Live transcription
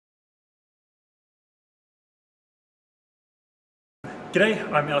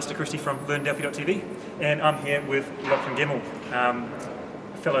G'day, I'm Alister Christie from LearnDelphi.tv, and I'm here with Lachlan Gemmell,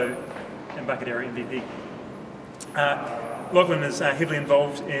 fellow Embarcadero MVP. Lachlan is heavily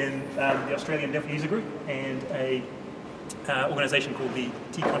involved in the Australian Delphi Users Group and a organisation called the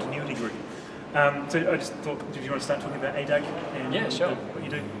T-Continuity Group. So I just thought, did you want to start talking about ADUG and yeah, sure. what you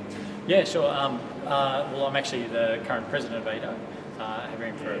do? Yeah, sure. Well, I'm actually the current president of ADUG. I've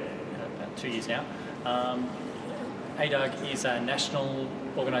been for about 2 years now. ADUG is a national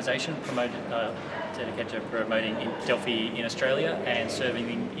organisation dedicated to promoting Delphi in Australia and serving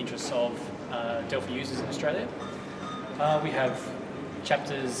the interests of Delphi users in Australia. We have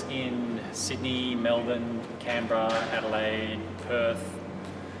chapters in Sydney, Melbourne, Canberra, Adelaide, Perth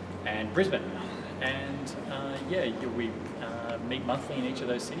and Brisbane. And we meet monthly in each of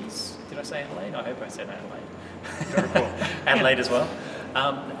those cities. Did I say Adelaide? I hope I said Adelaide. Adelaide as well.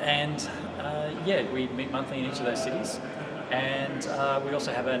 We meet monthly in each of those cities. And we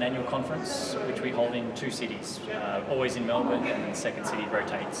also have an annual conference which we hold in 2 cities, always in Melbourne, and the second city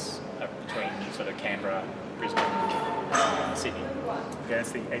rotates between sort of Canberra, Brisbane, Sydney. Okay,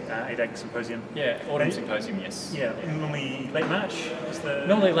 that's the ADUG Symposium. Yeah, Autumn Symposium, yes. Yeah, normally late March?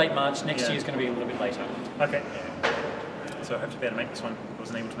 Normally late March, next year's going to be a little bit later. Okay. So I hope to be able to make this one. I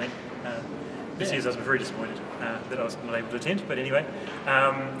wasn't able to make. This year's I was very disappointed that I was not able to attend, but anyway.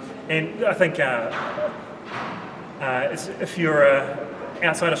 And I think if you're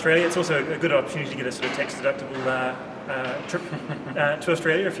outside Australia, it's also a good opportunity to get a sort of tax-deductible trip to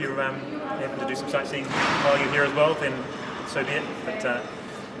Australia. If you're able to do some sightseeing while you're here as well, then so be it. But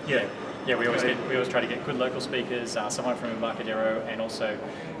we always try to get good local speakers, someone from Embarcadero, and also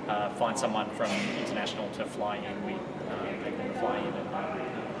find someone from international to fly in. We pay them to fly in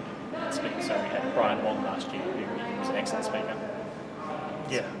and speak. So we had Brian Wong last year, who was an excellent speaker.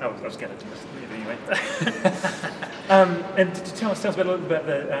 Yeah, I was going to miss it anyway. And tell us a little bit about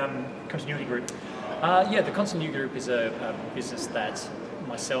the Continuity Group. The Continuity Group is a business that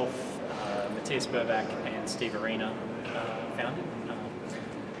myself, Matthias Burbach and Steve Arena founded.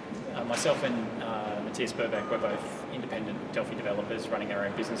 Myself and Matthias Burbach were both independent Delphi developers running our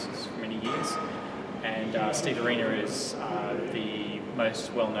own businesses for many years. And Steve Arena is the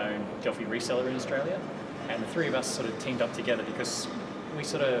most well-known Delphi reseller in Australia. And the 3 of us sort of teamed up together because we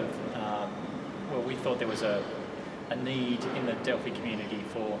sort of, we thought there was a need in the Delphi community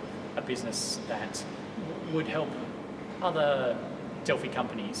for a business that would help other Delphi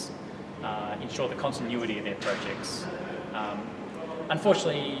companies ensure the continuity of their projects.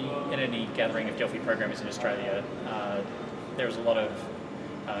 Unfortunately, in any gathering of Delphi programmers in Australia, there's a lot of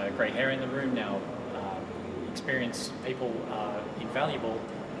grey hair in the room now. Experienced people are invaluable,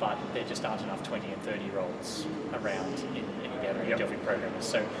 but there just aren't enough 20 and 30-year-olds around in any gathering of Delphi programmers.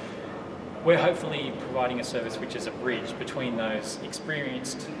 So we're hopefully providing a service which is a bridge between those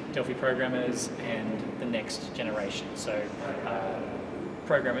experienced Delphi programmers and the next generation. So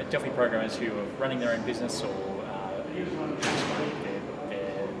Delphi programmers who are running their own business, or they're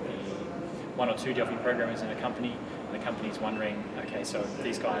the 1 or 2 Delphi programmers in a company, and the company's wondering, okay, so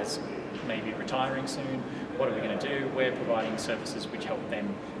these guys may be retiring soon, what are we going to do? We're providing services which help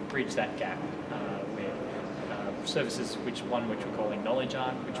them bridge that gap. Services which we're calling Knowledge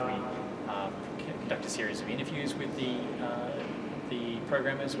Arc, which we conduct a series of interviews with the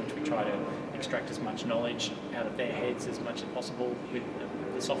programmers, which we try to extract as much knowledge out of their heads as much as possible with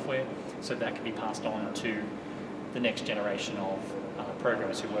the software, so that can be passed on to the next generation of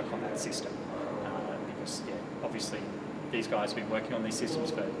programmers who work on that system. Because obviously these guys have been working on these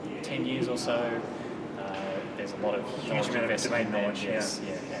systems for 10 years or so. There's a lot of huge investment in them,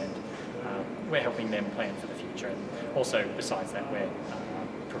 and we're helping them plan for the future. And also, besides that, we're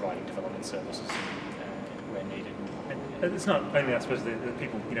providing development services where needed. And it's not only, I suppose, the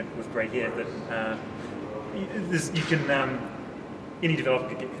people with grey hair that you can. Any developer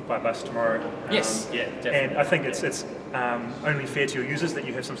could get hit by a bus tomorrow. Definitely. And I think it's only fair to your users that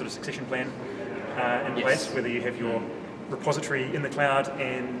you have some sort of succession plan in place, whether you have your repository in the cloud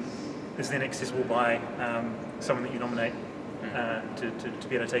and is then accessible by someone that you nominate to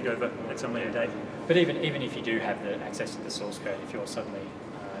be able to take over at some later date. But even if you do have the access to the source code, if you're suddenly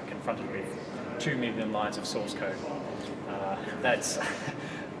confronted with 2 million lines of source code, that's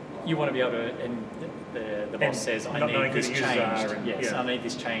you want to be able to. And the boss says, "I need this changed. I need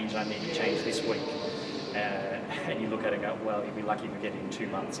this changed. I need it changed this week." And you look at it and go, well, you'll be lucky if we get it in 2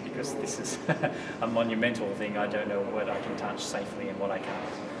 months, because this is a monumental thing. I don't know what I can touch safely and what I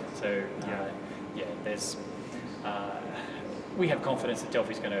can't. So there's. We have confidence that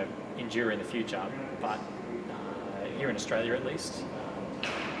Delphi is going to endure in the future, but here in Australia at least,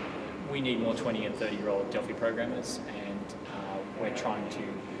 we need more 20 and 30-year-old Delphi programmers, and we're trying to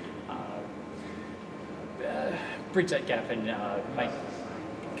bridge that gap and make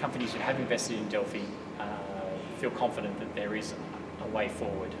companies who have invested in Delphi feel confident that there is a way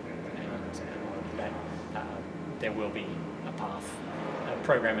forward, and that there will be a path,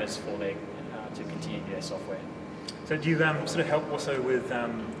 programmers for their to continue their software. So do you sort of help also with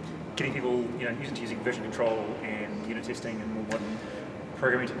getting people using version control and unit testing and more modern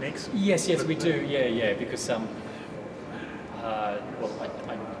programming techniques? Yes, we do. Yeah, because well,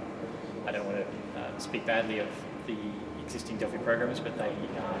 I don't want to speak badly of the existing Delphi programmers, but they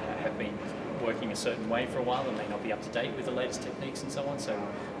have been working a certain way for a while and may not be up to date with the latest techniques and so on. So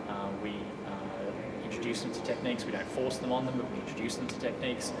we introduce them to techniques. We don't force them on them, but we introduce them to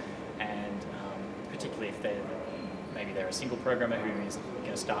techniques. And particularly if maybe they're a single programmer who is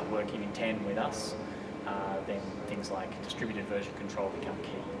going to start working in tandem with us, then things like distributed version control become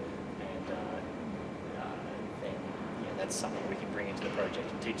key. And then that's something we can bring into the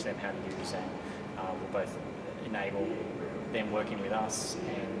project and teach them how to use, and we'll both enable them working with us,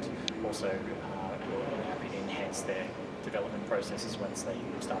 and also we'll happy to enhance their development processes once they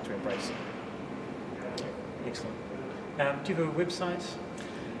start to embrace it. Excellent. Do you have a website?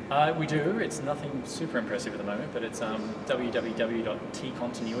 We do. It's nothing super impressive at the moment, but it's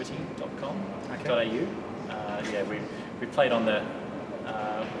www.tcontinuity.com.au. We played on the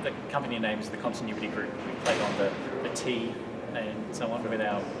company name is the Continuity Group. We played on the T and so on with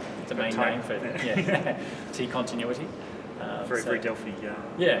our domain name for T Continuity. Very Delphi. Yeah.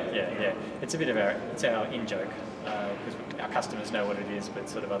 It's a bit of our in joke because our customers know what it is, but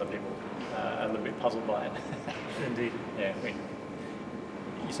sort of other people are a little bit puzzled by it. Indeed. Yeah.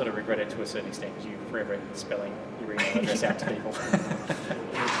 You sort of regret it to a certain extent because you're forever spelling your email address out to people.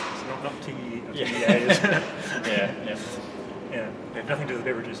 It's not T. Yeah. Yeah. They have nothing to do with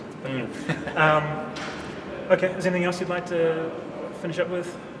beverages. Okay. Is there anything else you'd like to finish up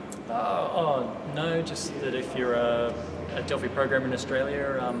with? No. Just that if you're a Delphi programmer in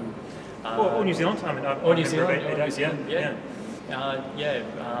Australia, or New Zealand. New Zealand.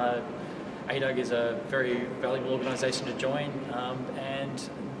 ADUG is a very valuable organisation to join, and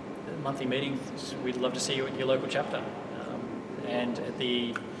monthly meetings, we'd love to see you at your local chapter. And at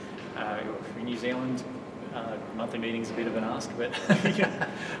the in New Zealand, monthly meetings a bit of an ask, but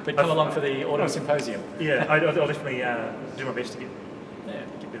but come along for the autumn symposium. Yeah, I'll definitely do my best to get there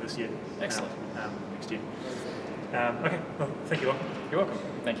this year. Excellent. Next year. Okay, well, thank you, Lachlan. You're welcome.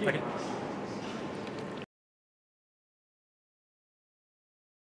 Thank you. Okay.